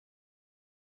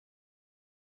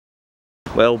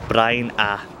Well, Brian,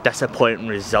 a disappointing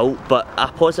result, but a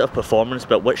positive performance.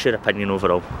 But what's your opinion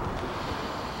overall?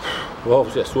 Well,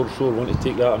 obviously a sore one to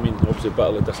take that. I mean, obviously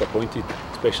bitterly disappointed,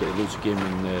 especially to lose the game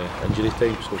in injury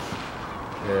time. So,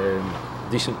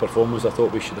 decent performance. I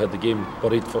thought we should have had the game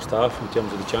buried first half in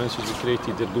terms of the chances we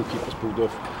created. Their goalkeepers pulled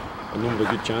off a number of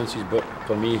good chances, but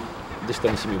for me, this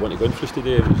didn't seem to want to go in for us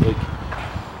today. It was like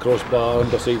crossbar,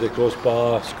 underside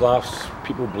crossbar, sclaffs,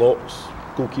 people blocks,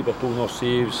 goalkeeper pulling off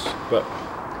saves. But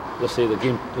let's say the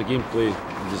gameplay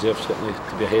deserves certainly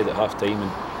to be ahead at half time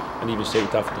and even second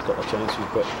half with a couple of chances.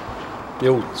 But the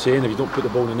old saying, if you don't put the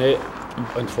ball in the net,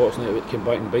 unfortunately it came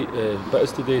back and bite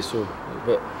us today. So,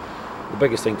 but the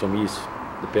biggest thing for me is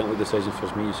the penalty decision.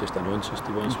 For me, is just a nonsense,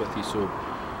 to be honest with you. So,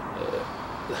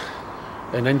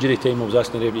 in injury time, I was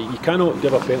asking the referee, you cannot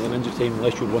give a penalty in injury time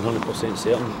unless you're 100%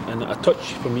 certain. And a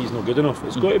touch for me is not good enough.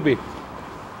 It's got to be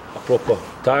a proper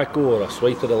tackle or a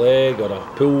swipe to the leg or a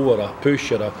pull or a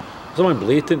push or something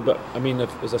blatant. But I mean,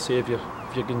 as I say, if you're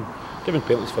giving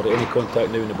penalties for any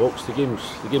contact now in the box, the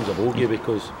game's a bogey,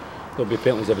 because there'll be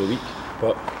penalties every week.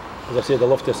 But as I said, I'd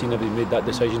love to have seen everybody made that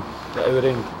decision at our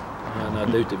end, and I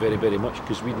doubt it very, very much,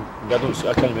 because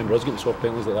I can't remember us getting soft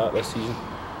penalties like that this season,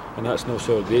 and that's no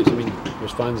so great. I mean,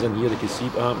 there's fans in here that could see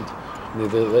what happened,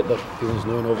 and they let their feelings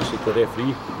known, obviously, to the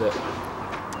referee,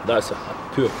 that's a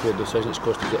poor decision. It's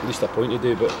cost us at least a point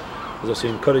today, but as I say,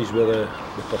 encouraged with the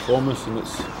performance, and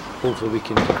hopefully we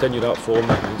can continue that form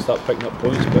and start picking up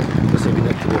points. But as I say, we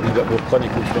need to be a wee bit more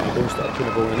clinical in front of goals, start putting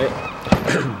the ball in the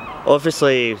net.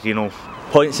 Obviously, you know,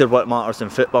 points are what matters in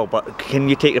football, but can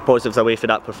you take the positives away for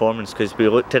that performance? Because we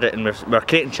looked at it and we're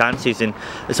creating chances, and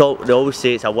they always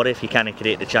say it's a worry if you can't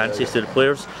create the chances. So the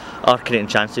players are creating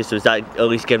chances, so is that at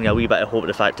least giving you a wee bit of hope?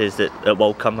 The fact is that it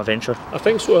will come eventually. I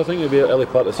think so. I think it'll be an early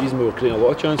part of the season we were creating a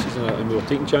lot of chances, and we were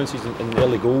taking chances in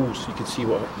early goals. You could see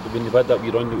when you've had that wee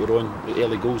run that we're on, the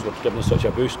early goals were giving us such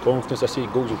a boost, confidence. I say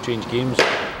goals will change games,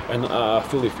 and I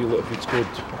fully feel that if we'd scored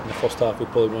in the first half, we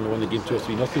probably would have won the game 2 or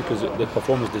 3-0, because the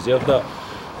performance deserved that.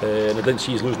 And I didn't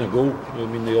see us losing a goal. I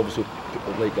mean, they obviously,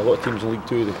 like a lot of teams in League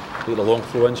 2, they take the long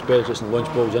throw in specialists and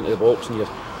launch balls into the box, and you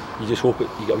just hope you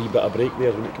get a wee bit of break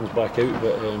there when it comes back out.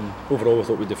 But overall, I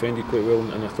thought we defended quite well,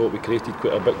 and I thought we created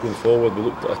quite a bit going forward. We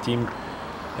looked at a team,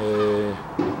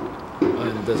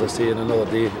 and as I say, in another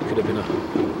day, it could have been a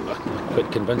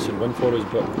quite convincing win for us.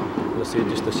 But as I say,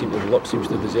 just the luck seems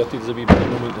to have deserted us a wee bit at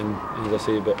the moment. And as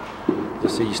I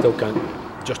say, you still can't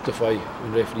justify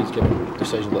when referees give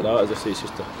decisions like that. As I say,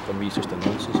 for me, it's just a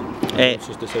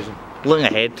nonsense decision. Looking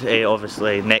ahead,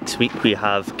 obviously next week we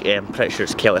have, pretty sure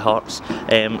it's Kelty Hearts.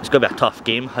 It's going to be a tough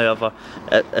game. However,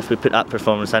 if we put that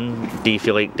performance in, do you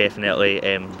feel like definitely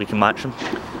we can match them?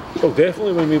 Well,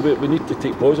 definitely. I mean, we need to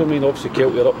take pause. I mean, obviously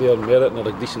Kelty are up there in merit and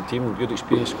they're a decent team and good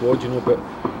experienced squad, you know. But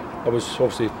I was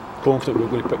obviously confident we were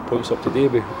going to pick points up today.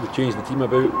 We changed the team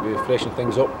about, we freshened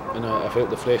things up, and I felt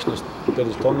the freshness did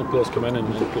its turn. The players come in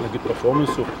and put in a good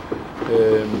performance. So,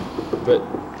 but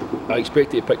I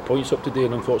expected to pick points up today,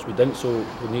 and unfortunately we didn't. So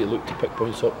we need to look to pick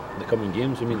points up in the coming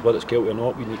games. I mean, whether it's Kelty or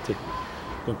not, we need to go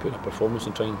and put in a performance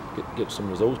and try and get some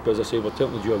results. But as I say, we're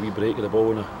certainly due a wee break of the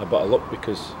ball and a bit of luck,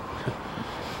 because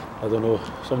I don't know,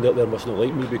 somebody out there must not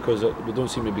like me, because we don't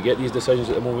seem to be getting these decisions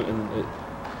at the moment. And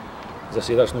as I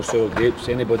say, that's no sour grapes.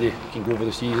 Anybody can go over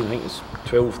the season. I think it's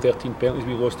 12, 13 penalties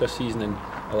we lost this season, and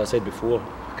as I said before,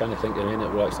 I can't think of any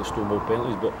that were actually stonewall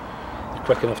penalties, but they're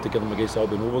quick enough to give them against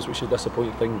Albion Rovers, which is a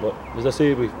disappointing thing. But as I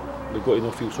say, we've got to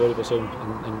not feel sorry for ourselves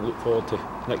and look forward to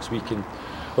next week. And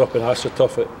we're up in Asher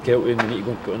tough at Kelty, and we need to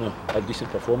go and put in a decent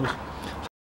performance.